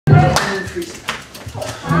Freeze.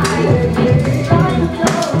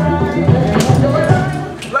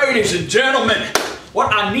 Ladies and gentlemen,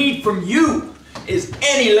 what I need from you is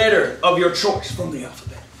any letter of your choice from the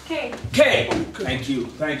alphabet. K. K. Thank you.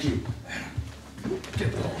 Thank you.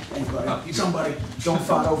 Anybody, somebody, don't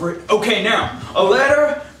fight over it. Okay, now, a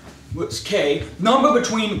letter was K, number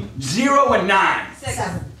between 0 and 9.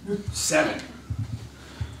 7.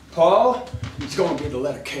 Paul, he's going to be the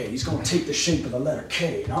letter K. He's going to take the shape of the letter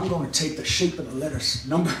K, and I'm going to take the shape of the letter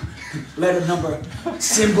number,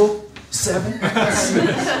 symbol 7.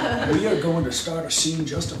 We are going to start a scene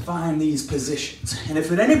justifying these positions. And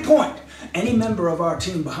if at any point, any member of our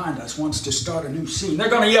team behind us wants to start a new scene, they're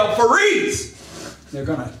going to yell, "Freeze!" They're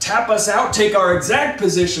going to tap us out, take our exact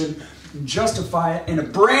position, and justify it in a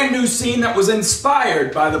brand new scene that was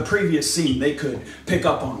inspired by the previous scene. They could pick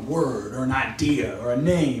up on a word or an idea or a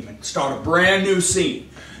name and start a brand new scene.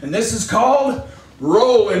 And this is called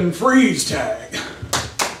Roll and Freeze Tag.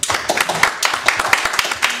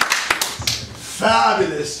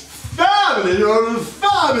 Fabulous! Fabulous! You're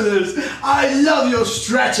fabulous! I love your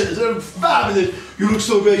stretches! They're fabulous! You look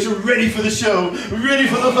so great, you're ready for the show, ready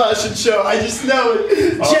for the fashion show, I just know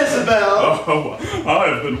it! Jezebel! Oh,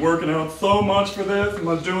 I've been working out so much for this, and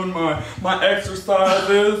I'm doing my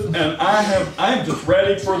exercises, and I'm just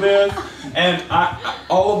ready for this, and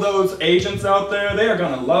all of those agents out there, they are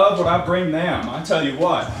going to love what I bring them, I tell you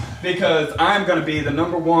what, because I'm going to be the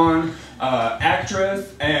 #1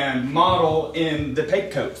 actress and model in the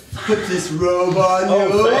petticoats. Put this robe on you.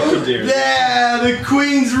 Oh, thank you, dear. Yeah, the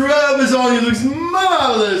queen's robe is on you. Looks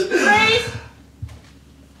marvelous. Freeze!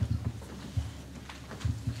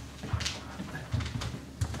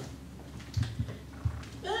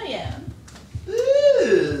 William,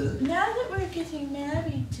 Ooh. now that we're getting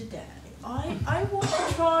married today, I want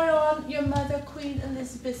to try on your mother, Queen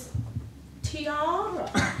Elizabeth's tiara.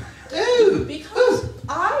 Ooh. Because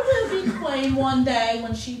I will be queen one day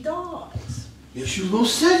when she dies. Yes, you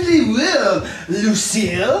most certainly will,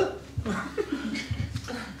 Lucille.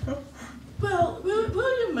 Well,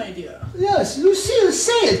 William, my dear. Yes, Lucille,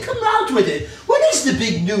 say it. Come out with it. What is the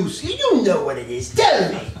big news? You know what it is.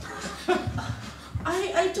 Tell me.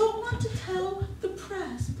 I don't want to tell the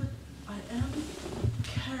press, but I am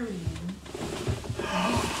carrying.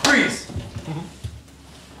 Freeze!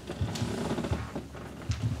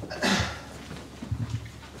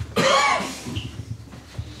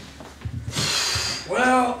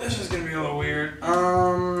 Well, this is gonna be a little weird.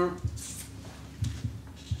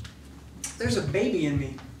 There's a baby in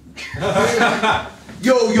me.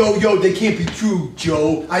 Yo, that can't be true,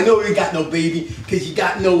 Joe. I know you got no baby because you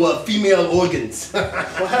got no female organs.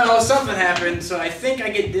 Well, something happened, so I think I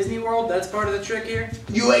get Disney World. That's part of the trick here.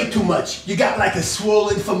 You ate too much. You got like a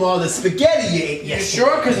swollen from all the spaghetti you ate. You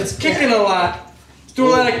sure? Because it's kicking a lot. It's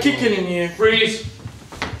doing a lot of kicking in you. Freeze!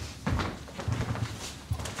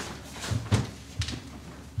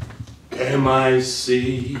 MICKEYMOUSE,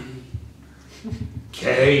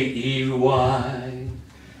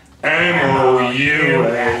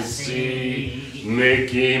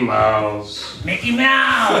 Mickey Mouse, Mickey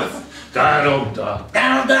Mouse! Donald Duck,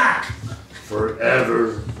 Donald Duck!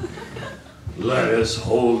 forever let us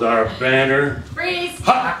hold our banner. Freeze!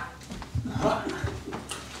 Ha!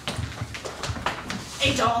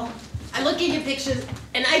 Hey, Joel. I look at your pictures,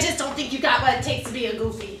 and I just don't think you got what it takes to be a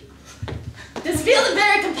Goofy. This feels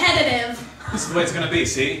very competitive. This is the way it's going to be,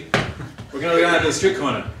 see? We're going to go down to the street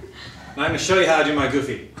corner. And I'm going to show you how to do my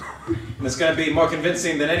Goofy. And it's going to be more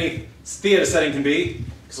convincing than any theater setting can be,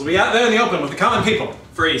 because we'll be out there in the open with the common people.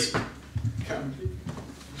 Freeze.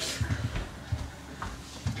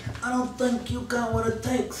 I don't think you got what it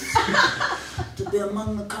takes to be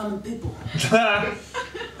among the common people. I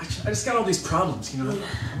just got all these problems, you know.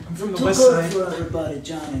 I'm from the Too west good side. for everybody,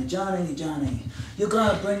 Johnny. You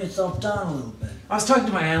gotta bring yourself down a little bit. I was talking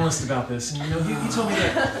to my analyst about this, and you know, he told me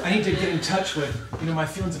that I need to get in touch with, you know, my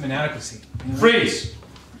feelings of inadequacy. You know? Freeze!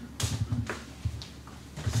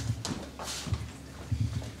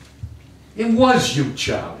 It was you,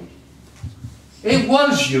 Charlie. It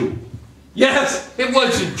was you. Yes! It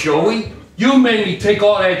wasn't Joey. You made me take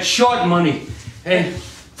all that short money, and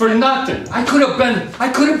for nothing. I could have been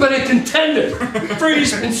a contender.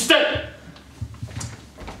 Freeze! Instead.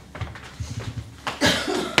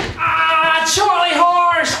 Charlie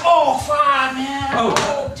Horse! Oh, fine, man. Oh,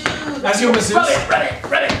 dude. as your masseuse. Ready.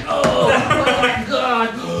 Oh my God.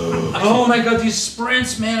 Oh my God, these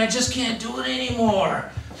sprints, man. I just can't do it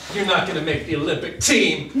anymore. You're not going to make the Olympic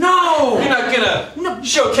team. No! You're not going to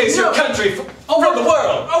showcase your country from the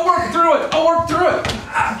world. I'll work through it.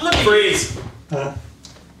 Let me freeze.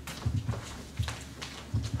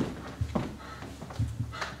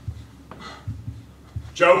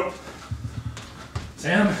 Joe.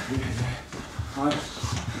 Sam?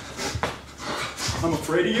 I'm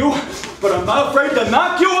afraid of you, but I'm not afraid to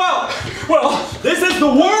knock you out. Well, this is the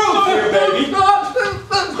world here, baby.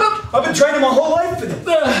 I've been training my whole life for this.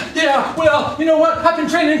 Yeah, well, you know what? I've been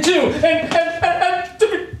training too. And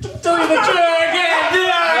to tell you the truth.